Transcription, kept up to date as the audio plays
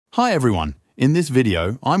Hi everyone, in this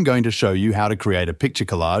video I'm going to show you how to create a picture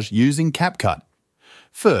collage using Capcut.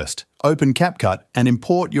 First, open Capcut and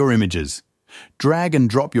import your images. Drag and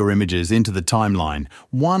drop your images into the timeline,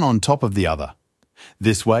 one on top of the other.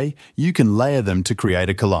 This way, you can layer them to create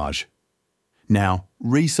a collage. Now,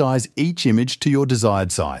 resize each image to your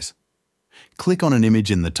desired size. Click on an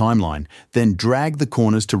image in the timeline, then drag the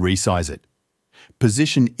corners to resize it.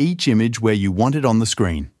 Position each image where you want it on the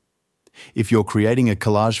screen. If you're creating a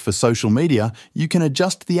collage for social media, you can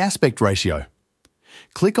adjust the aspect ratio.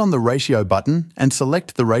 Click on the ratio button and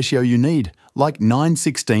select the ratio you need, like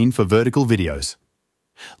 9:16 for vertical videos.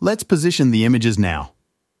 Let's position the images now.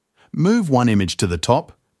 Move one image to the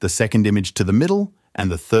top, the second image to the middle,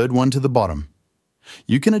 and the third one to the bottom.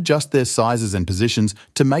 You can adjust their sizes and positions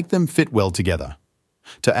to make them fit well together.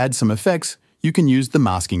 To add some effects, you can use the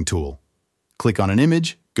masking tool. Click on an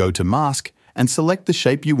image, go to Mask, and select the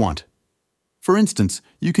shape you want. For instance,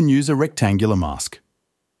 you can use a rectangular mask.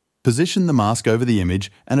 Position the mask over the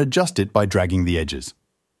image and adjust it by dragging the edges.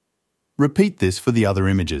 Repeat this for the other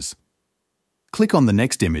images. Click on the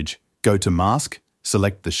next image, go to Mask,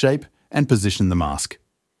 select the shape, and position the mask.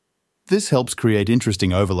 This helps create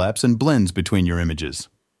interesting overlaps and blends between your images.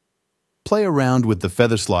 Play around with the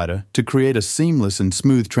feather slider to create a seamless and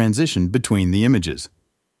smooth transition between the images.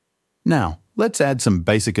 Now, let's add some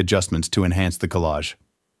basic adjustments to enhance the collage.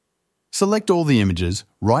 Select all the images,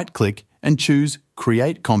 right-click, and choose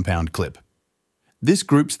Create Compound Clip. This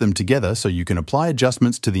groups them together so you can apply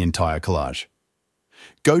adjustments to the entire collage.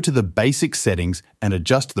 Go to the basic settings and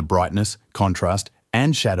adjust the brightness, contrast,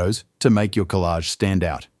 and shadows to make your collage stand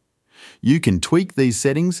out. You can tweak these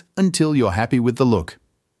settings until you're happy with the look.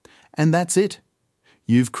 And that's it.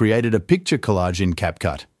 You've created a picture collage in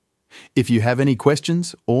Capcut. If you have any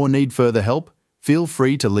questions or need further help, feel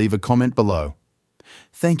free to leave a comment below.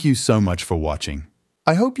 Thank you so much for watching.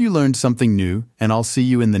 I hope you learned something new, and I'll see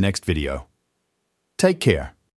you in the next video. Take care.